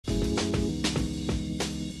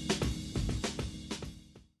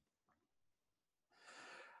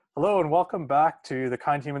Hello and welcome back to the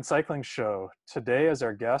KindHuman Cycling Show. Today as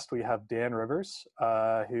our guest we have Dan Rivers,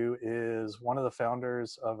 who is one of the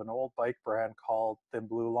founders of an old bike brand called Thin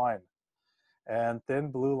Blue Line. And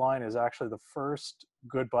Thin Blue Line is actually the first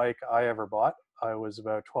good bike I ever bought. I was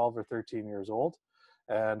about 12 or 13 years old,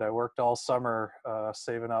 and I worked all summer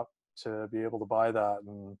saving up to be able to buy that.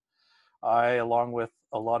 And I, along with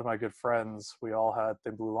a lot of my good friends, we all had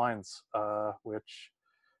Thin Blue Lines, which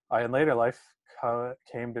I, in later life,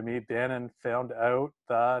 came to meet Dan and found out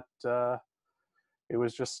that it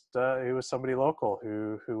was somebody local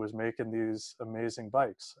who was making these amazing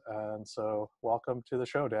bikes. And so welcome to the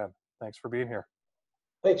show, Dan. Thanks for being here.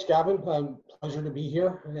 Thanks, Gavin. Pleasure to be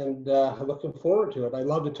here, and looking forward to it. I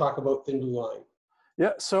love to talk about Thin Blue Line.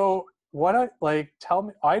 Yeah, so tell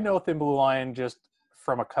me, I know Thin Blue Line just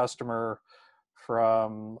from a customer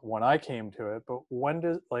from when I came to it, but when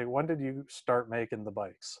did you start making the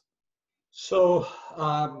bikes? So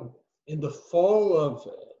in the fall of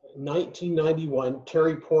 1991,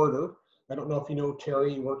 Terry Porter, I don't know if you know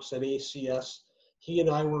Terry, he works at ACS. He and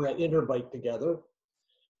I were at Interbike together,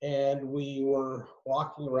 and we were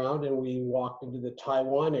walking around, and we walked into the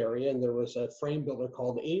Taiwan area, and there was a frame builder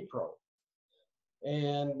called APRO.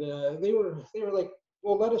 And they were like,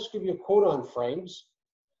 well, let us give you a quote on frames.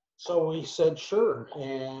 So we said, sure.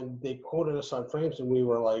 And they quoted us on frames, and we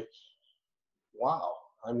were like, wow,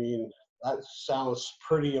 I mean, that sounds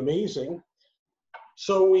pretty amazing.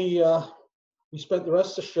 So we spent the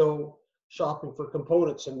rest of the show shopping for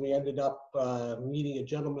components, and we ended up meeting a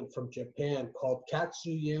gentleman from Japan called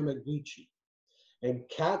Katsu Yamaguchi. And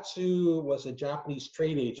Katsu was a Japanese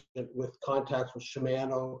trade agent with contacts with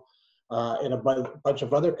Shimano and a bunch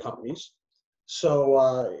of other companies.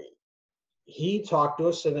 So he talked to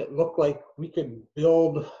us, and it looked like we could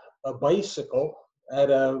build a bicycle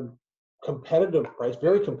at a competitive price,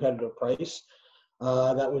 very competitive price,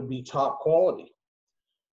 that would be top quality.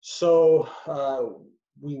 So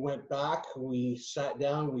we went back, we sat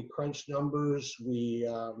down, we crunched numbers, we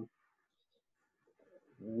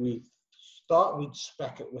thought we'd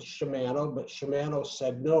spec it with Shimano, but Shimano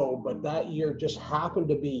said no. But that year just happened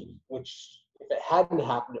to be, which if it hadn't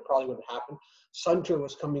happened, it probably wouldn't happen. Suntour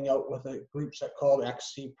was coming out with a group set called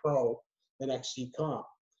XC Pro and XC Comp,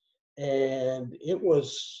 and it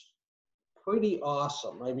was pretty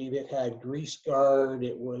awesome. I mean, it had grease guard,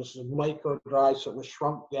 it was micro drive, so it was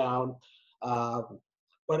shrunk down,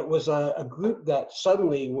 but it was a group that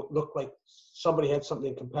suddenly looked like somebody had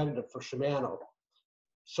something competitive for Shimano.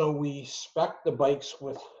 So we spec'd the bikes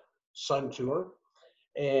with Suntour,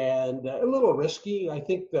 and a little risky. I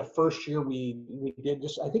think the first year we did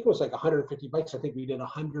just, I think it was like 150 bikes. I think we did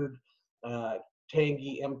 100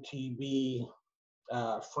 Tangy MTB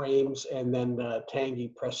frames, and then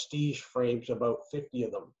Tangy Prestige frames, about 50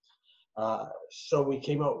 of them. So we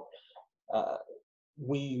came out,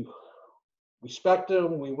 we spec'd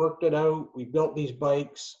them, we worked it out, we built these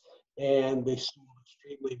bikes, and they sold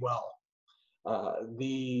extremely well.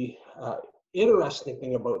 The interesting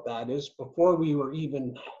thing about that is, before we were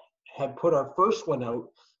even had put our first one out,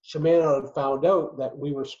 Shimano had found out that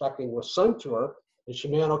we were speccing with Suntour, and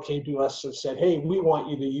Shimano came to us and said, hey, we want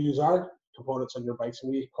you to use our components on your bikes.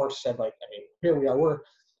 And we of course said, like, I mean, here we are,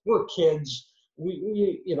 we're kids,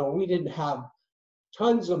 we we didn't have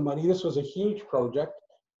tons of money. This was a huge project,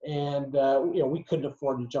 and we couldn't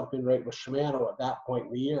afford to jump in right with Shimano at that point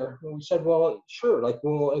in the year. And we said, well, sure, like,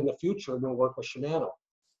 we'll in the future we'll work with Shimano.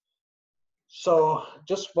 So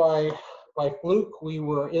just by fluke, we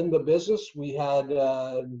were in the business. We had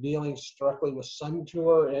dealings directly with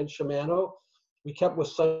Suntour and Shimano. We kept with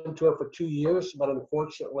Suntour for 2 years, but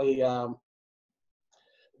unfortunately,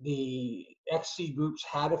 the XC groups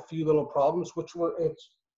had a few little problems, which were, it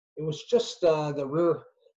was just the rear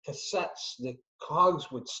cassettes, the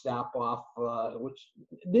cogs would snap off, which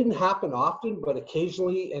didn't happen often, but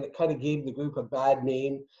occasionally, and it kind of gave the group a bad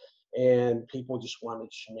name, and people just wanted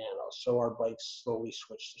Shimano. So our bikes slowly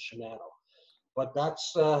switched to Shimano. But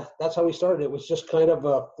that's how we started. It was just kind of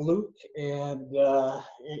a fluke, and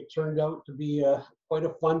it turned out to be quite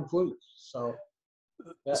a fun fluke. So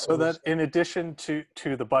that in addition to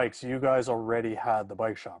the bikes, you guys already had the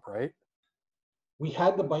bike shop, right? We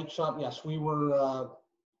had the bike shop, yes. We were,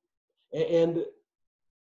 and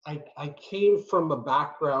I came from a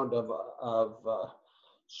background of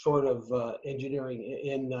sort of engineering.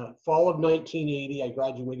 In fall of 1980, I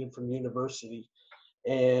graduated from university,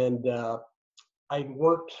 and I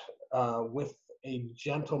worked with a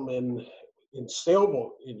gentleman in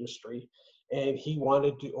sailboat industry, and he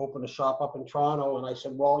wanted to open a shop up in Toronto. And I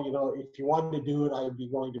said, well, if you wanted to do it, I would be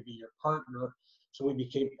willing to be your partner. So we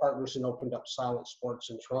became partners and opened up Silent Sports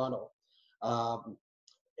in Toronto.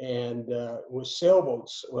 and with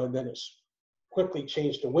sailboats. Well, then it's quickly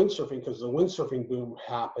changed to windsurfing because the windsurfing boom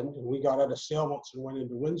happened, and we got out of sailboats and went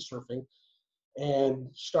into windsurfing and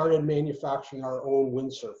started manufacturing our own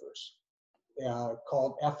windsurfers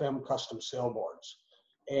called FM Custom Sailboards.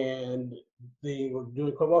 And they were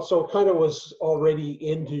doing quite well. So it kind of was already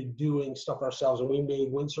into doing stuff ourselves. And we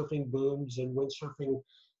made windsurfing booms and windsurfing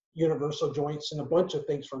universal joints and a bunch of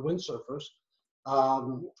things for windsurfers.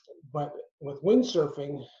 But with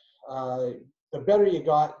windsurfing, the better you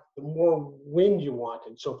got, the more wind you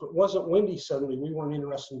wanted. So if it wasn't windy suddenly, we weren't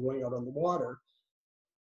interested in going out on the water.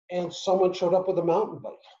 And someone showed up with a mountain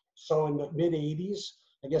bike. So in the mid 80s,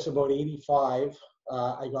 I guess about 85,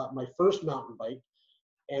 I got my first mountain bike,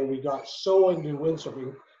 and we got so into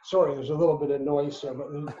windsurfing. Sorry, there's a little bit of noise here, but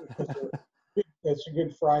it's a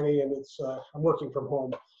Good Friday, and it's I'm working from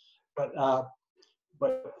home. But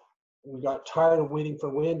we got tired of waiting for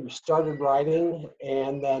wind. We started riding,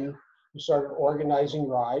 and then we started organizing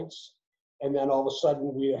rides. And then all of a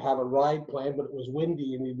sudden we have a ride plan, but it was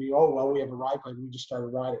windy, and we'd be, oh, well, we have a ride plan. We just started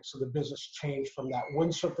riding. So the business changed from that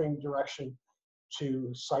windsurfing direction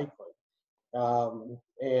to cycling.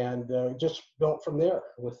 And just built from there,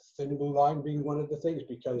 with Thin Blue Line being one of the things,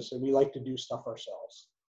 because we like to do stuff ourselves.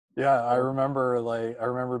 Yeah, I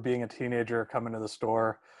remember being a teenager coming to the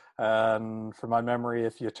store, and from my memory,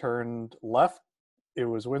 if you turned left, it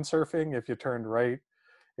was windsurfing. If you turned right,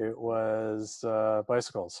 it was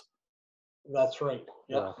bicycles. That's right.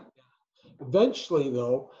 Yeah. Eventually,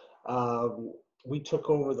 though, we took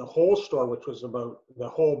over the whole store, which was about the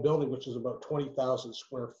whole building, which is about 20,000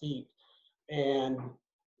 square feet. And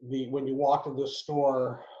when you walked in the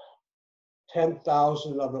store,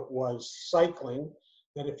 10,000 of it was cycling.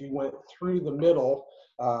 Then if you went through the middle,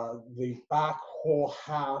 the back whole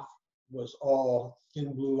half was all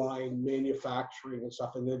Thin Blue Line manufacturing and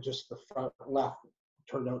stuff. And then just the front left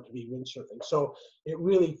turned out to be windsurfing. So it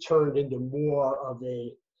really turned into more of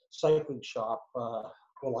a cycling shop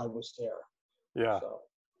while I was there. Yeah.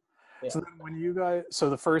 So then when you guys, so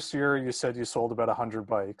the first year you said you sold about 100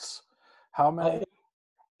 bikes. How many? I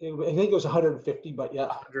think it was 150, but yeah.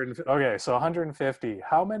 150. Okay, so 150.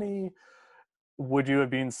 How many would you have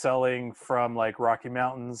been selling from like Rocky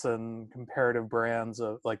Mountains and comparative brands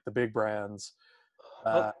of like the big brands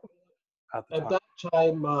at the time? At that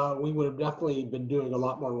time, we would have definitely been doing a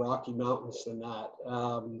lot more Rocky Mountains than that.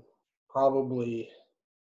 Probably,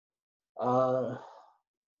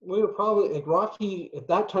 we were probably like Rocky at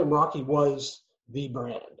that time. Rocky was the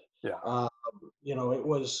brand. Yeah. You know, it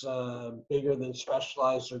was bigger than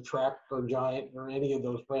Specialized or Trek or Giant or any of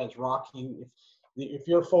those brands. Rocky, if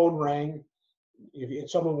your phone rang, if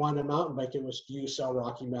someone wanted a mountain bike, it was, do you sell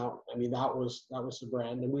Rocky Mountain? I mean, that was the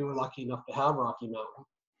brand, and we were lucky enough to have Rocky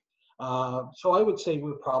Mountain. So I would say we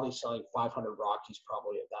were probably selling 500 Rockies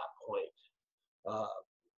probably at that point.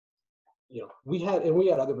 You know, we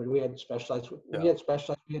had other brands. We had Specialized, we had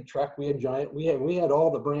Specialized, we had Trek, we had Giant, we had all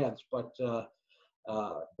the brands, but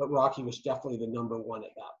Rocky was definitely the number one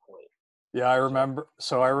at that point. Yeah, I remember.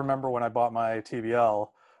 So I remember when I bought my TBL,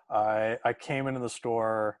 I came into the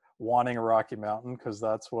store wanting a Rocky Mountain because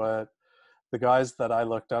that's what the guys that I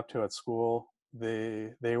looked up to at school,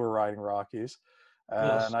 they were riding Rockies.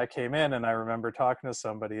 And I came in and I remember talking to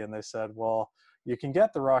somebody and they said, well, you can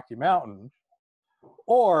get the Rocky Mountain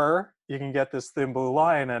or you can get this Thin Blue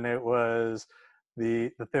Line. And it was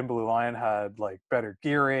the Thin Blue Line had like better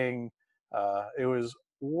gearing. It was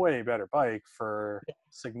way better bike for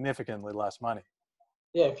significantly less money.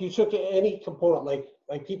 Yeah, if you took any component,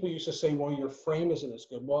 like people used to say, well, your frame isn't as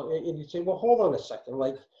good. Well, and you say, well, hold on a second.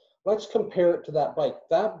 Like, let's compare it to that bike.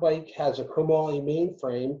 That bike has a chromoly main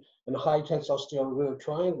frame and a high tensile steel rear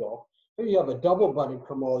triangle. Here you have a double butted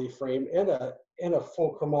chromoly frame and a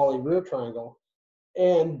full chromoly rear triangle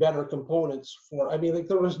and better components for, I mean, like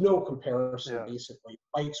there was no comparison basically.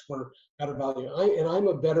 Bikes were better value. I'm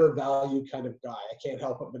a better value kind of guy. I can't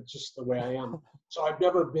help it, but just the way I am. So I've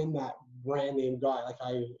never been that brand name guy. Like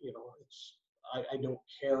I don't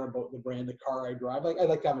care about the brand of car I drive. Like I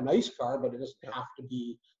like to have a nice car, but it doesn't have to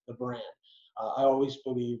be the brand. I always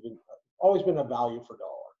always been a value for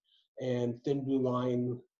dollar, and Thin Blue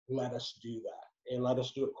Line let us do that and let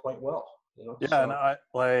us do it quite well. You know? Yeah, so. and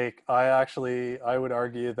I would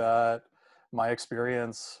argue that my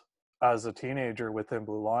experience as a teenager with Thin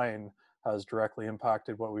Blue Line has directly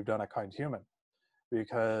impacted what we've done at KindHuman,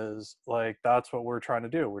 because like that's what we're trying to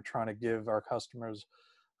do. We're trying to give our customers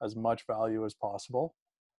as much value as possible.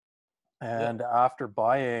 And after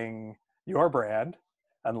buying your brand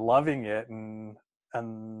and loving it and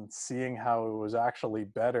seeing how it was actually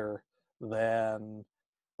better than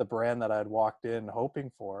the brand that I'd walked in hoping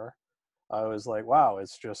for, I was like, wow,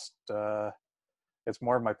 it's just it's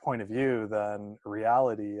more of my point of view than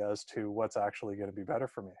reality as to what's actually going to be better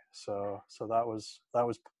for me. So that was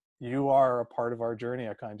you are a part of our journey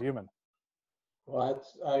at KindHuman. Well,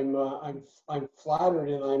 I'm flattered,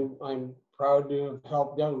 and I'm proud to have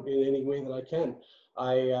helped out in any way that I can.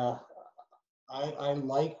 I uh, I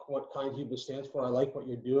like what KindHuman stands for. I like what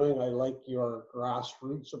you're doing. I like your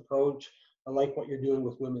grassroots approach. I like what you're doing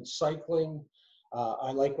with women's cycling.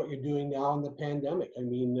 I like what you're doing now in the pandemic. I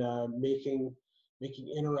mean, making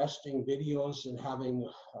interesting videos and having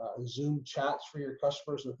Zoom chats for your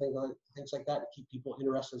customers and things like that to keep people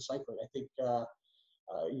interested in cycling. I think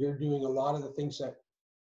you're doing a lot of the things that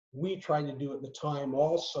we tried to do at the time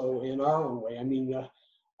also in our own way. I mean,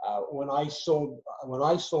 when I sold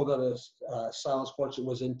at Silent Sports, it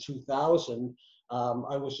was in 2000.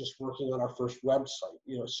 I was just working on our first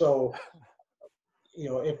website, So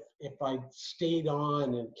if I stayed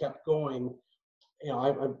on and kept going,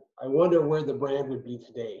 I wonder where the brand would be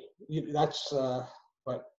today. That's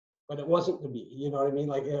but it wasn't to be. You know what I mean?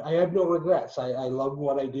 Like, I have no regrets. I love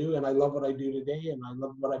what I do, and I love what I do today, and I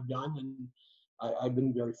love what I've done, and I've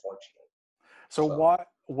been very fortunate. So So.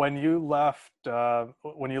 when you left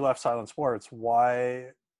Silent Sports,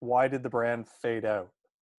 why did the brand fade out?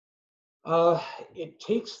 It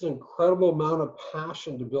takes an incredible amount of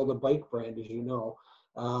passion to build a bike brand, as you know.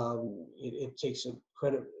 It takes a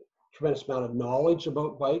tremendous amount of knowledge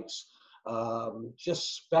about bikes.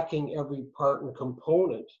 Just speccing every part and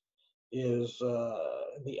component is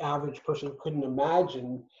the average person couldn't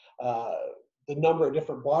imagine the number of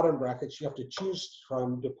different bottom brackets you have to choose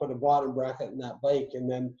from to put a bottom bracket in that bike, and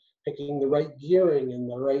then picking the right gearing and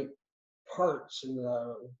the right parts and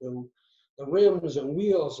the rims and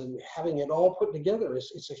wheels and having it all put together.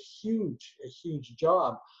 It's a huge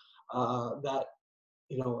job that,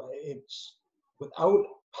 it's without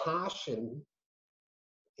passion,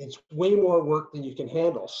 it's way more work than you can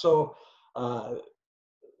handle. So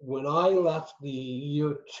when I left, the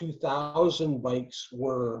year 2000 bikes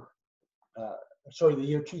were, the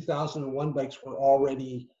year 2001 bikes were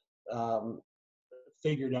already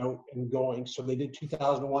figured out and going. So they did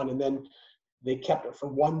 2001, and then they kept it for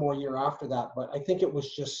one more year after that. But I think it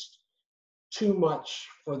was just too much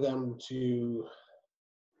for them too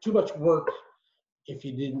much work if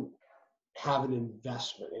you didn't have an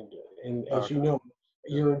investment into it. And as Okay. you know,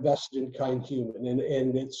 you're invested in KindHuman,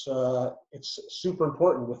 and it's super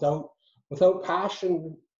important. Without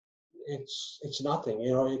passion, it's nothing.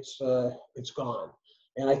 It's gone.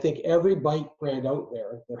 And I think every bike brand out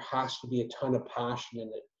there has to be a ton of passion in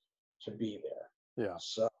it to be there. Yeah.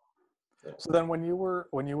 So. Yeah. So then when you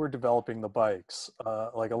were developing the bikes,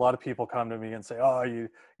 like a lot of people come to me and say, oh, you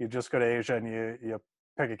just go to Asia and you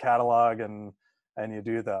pick a catalog and you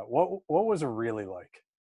do that. What was it really like?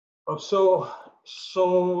 Oh,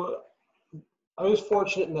 so I was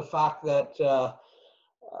fortunate in the fact that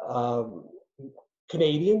um,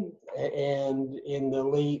 Canadian, and in the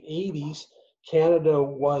late 80s, Canada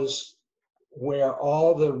was where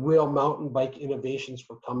all the real mountain bike innovations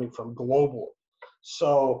were coming from globally.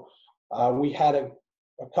 So we had a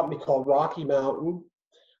company called Rocky Mountain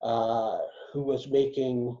who was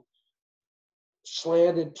making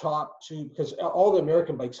slanted top tube, because all the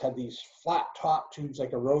American bikes had these flat top tubes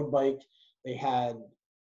like a road bike. They had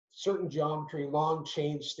certain geometry, long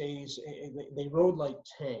chain stays. They rode like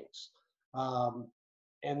tanks.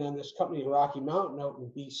 And then this company, Rocky Mountain out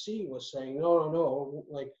in BC, was saying, no,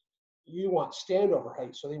 like, you want standover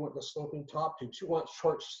height. So they went to sloping top tubes. You want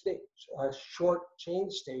short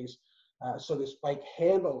chain stays. So this bike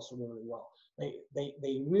handles really well.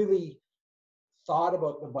 They really thought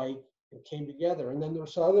about the bike and came together. And then there were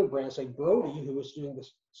some other brands like Brody, who was doing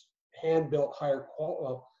this hand-built higher quality.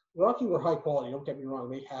 Well, Rocky were high quality, don't get me wrong.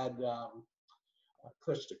 They had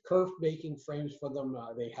Krista Kerf making frames for them.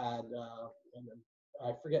 They had, and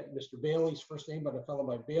I forget Mr. Bailey's first name, but a fellow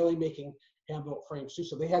by Bailey making hand-built frames too.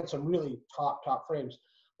 So they had some really top frames,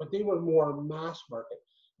 but they were more mass market.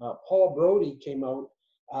 Paul Brody came out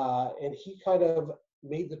and he kind of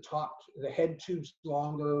made the head tubes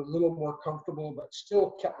longer, a little more comfortable, but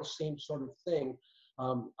still kept the same sort of thing.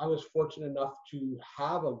 I was fortunate enough to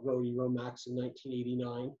have a Brody Romax in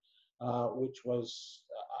 1989, which was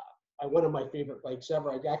one of my favorite bikes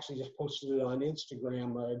ever. I actually just posted it on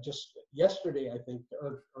Instagram just yesterday, I think,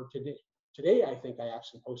 or today. Today, I think I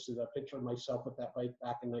actually posted a picture of myself with that bike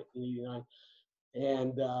back in 1989.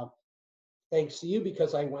 And thanks to you,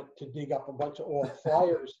 because I went to dig up a bunch of old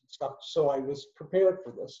flyers and stuff, so I was prepared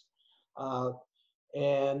for this.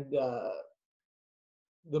 And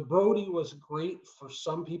the Brody was great for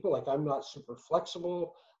some people. Like, I'm not super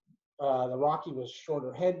flexible. The Rocky was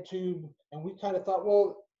shorter head tube, and we kind of thought,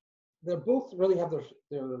 well, they both really have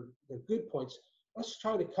their good points. Let's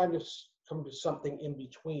try to kind of come to something in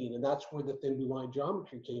between, and that's where the thin blue line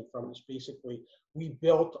geometry came from. Is basically we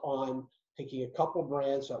built on taking a couple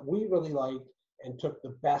brands that we really liked and took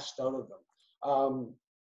the best out of them.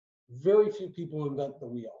 Very few people invent the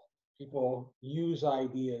wheel. People use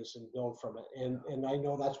ideas and build from it, and I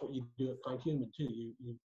know that's what you do at KindHuman too.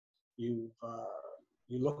 You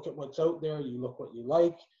you look at what's out there, you look what you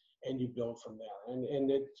like, and you build from there.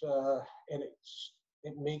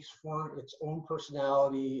 It makes for its own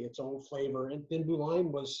personality, its own flavor. And thin blue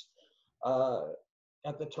line was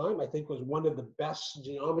at the time, I think, was one of the best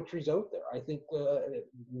geometries out there. I think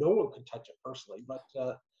no one could touch it personally, but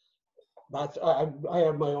that's I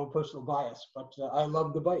have my own personal bias, but I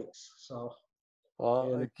love the bikes. So,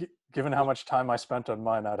 Well, given how much time I spent on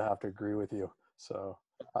mine, I'd have to agree with you. So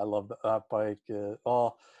I love that bike.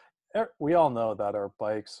 We all know that our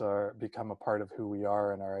bikes are become a part of who we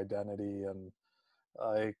are and our identity, and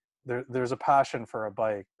there's a passion for a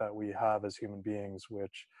bike that we have as human beings,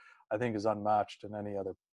 which I think is unmatched in any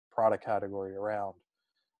other product category around.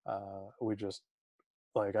 We just,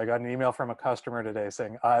 like, I got an email from a customer today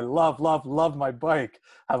saying, I love my bike.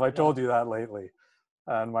 Have I told you that lately?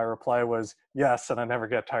 And my reply was, yes, and I never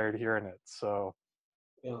get tired hearing it. So,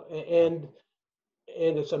 and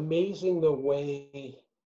it's amazing the way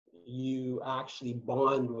you actually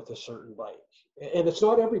bond with a certain bike. And it's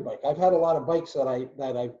not every bike. I've had a lot of bikes that I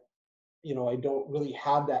don't really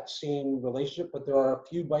have that same relationship, but there are a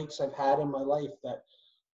few bikes I've had in my life that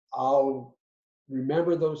I'll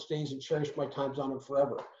remember those days and cherish my times on them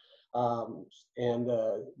forever.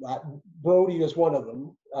 That Brody is one of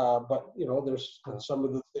them. But there's some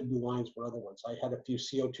of the thin blue lines were other ones. I had a few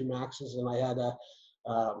CO2 Maxes, and I had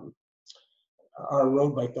our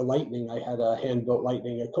road bike, the Lightning. I had a hand-built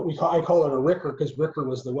Lightning. I call it a Ricker because Ricker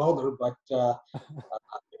was the welder, but that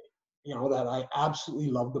I absolutely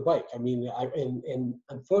love the bike. I mean, and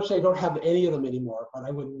unfortunately, I don't have any of them anymore, but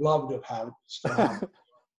I would love to still have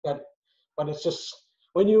them. But it's just,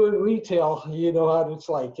 when you're in retail, you know how it's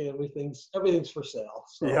like. Everything's for sale.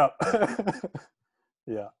 So. Yeah.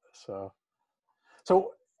 Yeah. So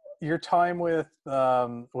your time with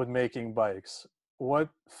making bikes, what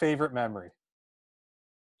favorite memory?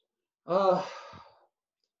 I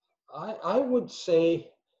would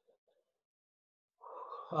say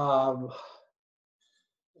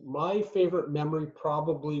my favorite memory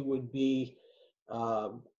probably would be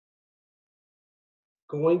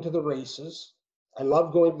going to the races. I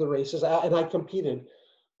love going to the races, and I competed,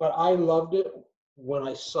 but I loved it when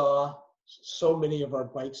I saw so many of our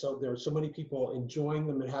bikes out there, so many people enjoying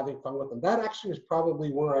them and having fun with them. That actually was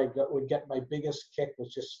probably where I would get my biggest kick,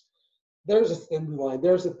 was just, there's a thin blue line,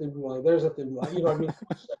 there's a thin blue line, there's a thin blue line. I mean,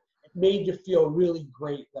 it made you feel really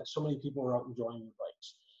great that so many people were out enjoying your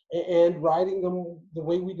bikes and riding them the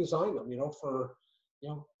way we designed them, for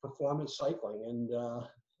performance cycling,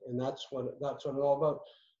 and that's what it's all about.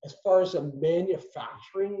 As far as the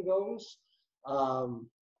manufacturing goes,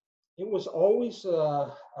 it was always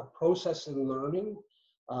a process in learning.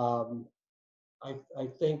 I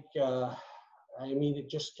think, it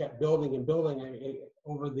just kept building and building.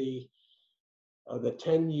 Over the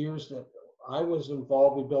 10 years that I was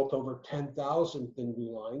involved, we built over 10,000 thin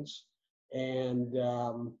blue lines, and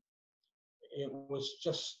it was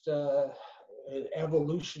just an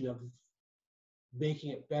evolution of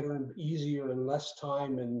making it better and easier and less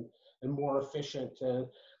time and more efficient.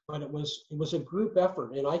 But it was a group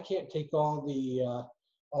effort, and I can't take all the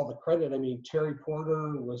credit. I mean, Terry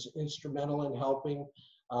Porter was instrumental in helping.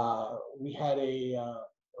 We had a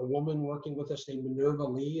woman working with us named Minerva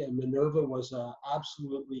Lee, and Minerva was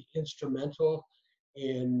absolutely instrumental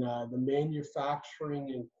in the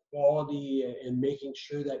manufacturing and quality and making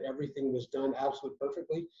sure that everything was done absolutely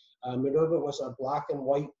perfectly. Minerva was a black and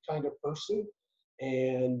white kind of person,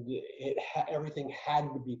 and everything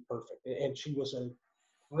had to be perfect. And she was a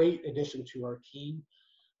great addition to our team.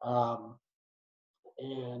 But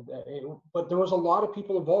there was a lot of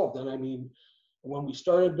people involved, and I mean, when we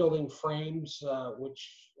started building frames,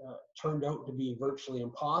 which turned out to be virtually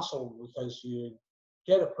impossible because you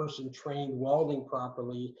get a person trained welding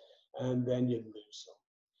properly, and then you'd lose them.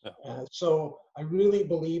 Yeah. So I really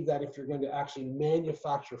believe that if you're going to actually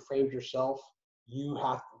manufacture frames yourself, you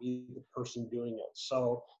have to be the person doing it.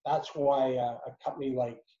 So that's why a company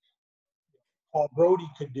like Paul Brody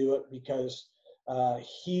could do it, because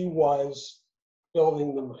he was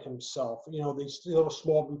building them himself. These little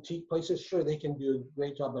small boutique places, sure, they can do a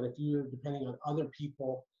great job, but if you're depending on other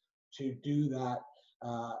people to do that,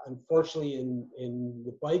 Unfortunately, in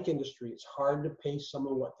the bike industry, it's hard to pay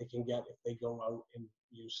someone what they can get if they go out and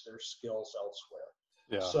use their skills elsewhere.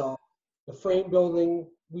 Yeah. So the frame building,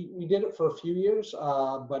 we did it for a few years,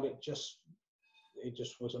 but it just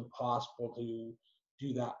was impossible to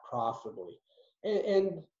do that profitably.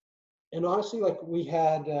 And honestly, like we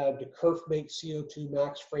had the Kerf make CO2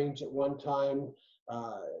 max frames at one time.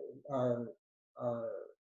 Our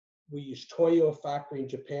we used Toyo factory in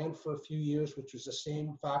Japan for a few years, which was the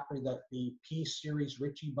same factory that the P series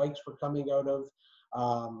Ritchie bikes were coming out of.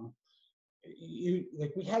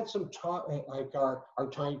 Like we had some like our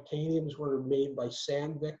titaniums were made by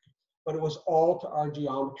Sandvik, but it was all to our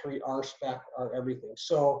geometry, our spec, our everything.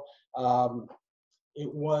 So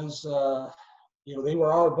it was, they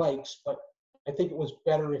were our bikes, but I think it was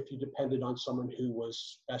better if you depended on someone who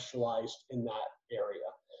was specialized in that area.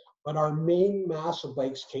 But our main mass of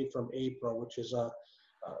bikes came from April, which is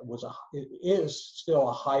it is still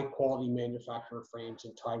a high quality manufacturer of frames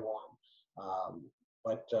in Taiwan.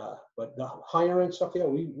 But the higher end stuff, yeah,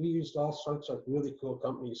 we used all sorts of really cool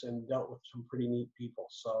companies and dealt with some pretty neat people.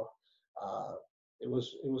 So it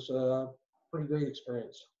was a pretty great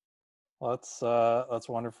experience. Well, that's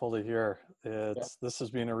wonderful to hear. Yeah. This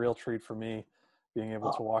has been a real treat for me, being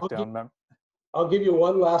able to walk down. I'll give you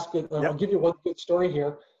one last good. Yep. I'll give you one good story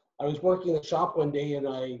here. I was working in the shop one day, and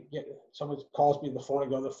someone calls me on the phone. I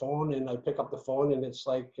go to the phone, and I pick up the phone, and it's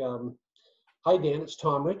like, "Hi Dan, it's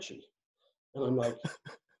Tom Ritchie," and I'm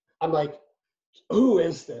like, "Who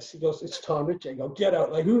is this?" He goes, "It's Tom Ritchie." I go, "Get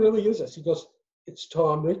out! Like, who really is this?" He goes, "It's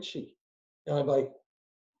Tom Ritchie," and I'm like,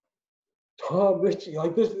 Tom Ritchie,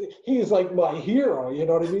 like this, he's like my hero. You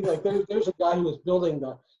know what I mean? Like there's a guy who was building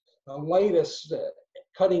the latest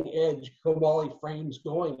cutting edge chromoly frames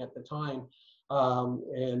going at the time,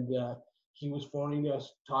 and he was phoning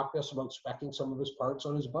us, talking to us about speccing some of his parts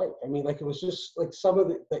on his bike. I mean, like it was just like some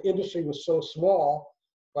of the industry was so small,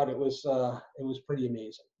 but it was pretty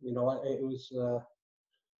amazing. You know, it was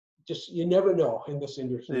just, you never know in this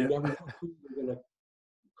industry. Yeah. You never know who you're gonna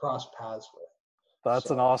cross paths with.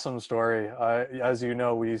 That's an awesome story. As you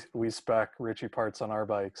know, we spec Ritchie parts on our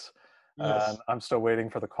bikes, Yes. and I'm still waiting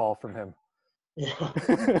for the call from him. Yeah.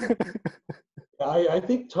 I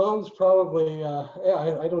think Tom's probably,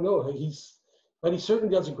 yeah, I don't know. But he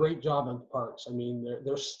certainly does a great job on parts. I mean,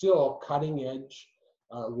 they're still cutting edge,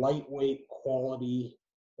 lightweight, quality,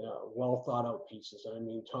 well thought out pieces. I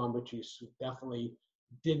mean, Tom Ritchie definitely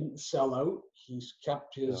didn't sell out. He's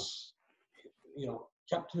kept his,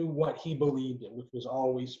 kept to what he believed in, which was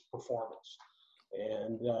always performance.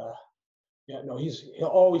 And yeah, no, he'll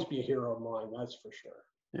always be a hero of mine. That's for sure.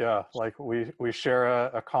 Yeah, like we share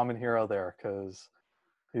a common hero there, because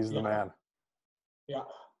he's the man. Yeah.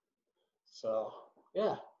 So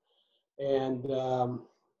yeah, and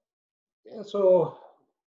yeah. So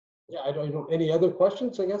yeah, I don't know. Any other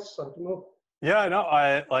questions? I guess I don't know. Yeah, no,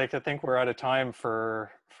 I think we're out of time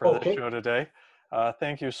for this Okay. show today.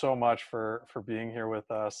 Thank you so much for being here with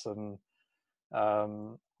us, and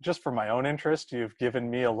just for my own interest, you've given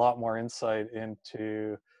me a lot more insight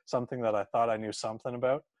into something that I thought I knew something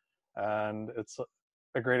about, and it's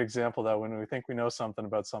a great example that when we think we know something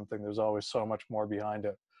about something, there's always so much more behind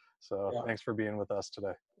it. So Yeah. thanks for being with us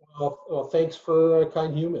today. Well, thanks for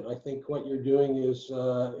KindHuman. I think what you're doing is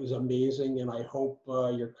amazing, and I hope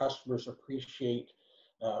your customers appreciate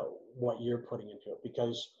what you're putting into it,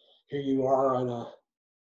 because here you are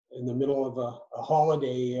in the middle of a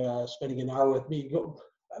holiday, spending an hour with me,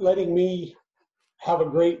 letting me have a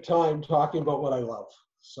great time talking about what I love.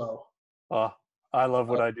 So. I love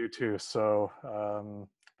what I do too. So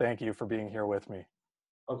thank you for being here with me.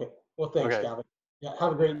 Okay. Well, thanks, Okay. Gavin. Yeah.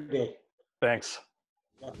 Have a great day. Thanks.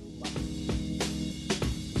 Yeah. Bye.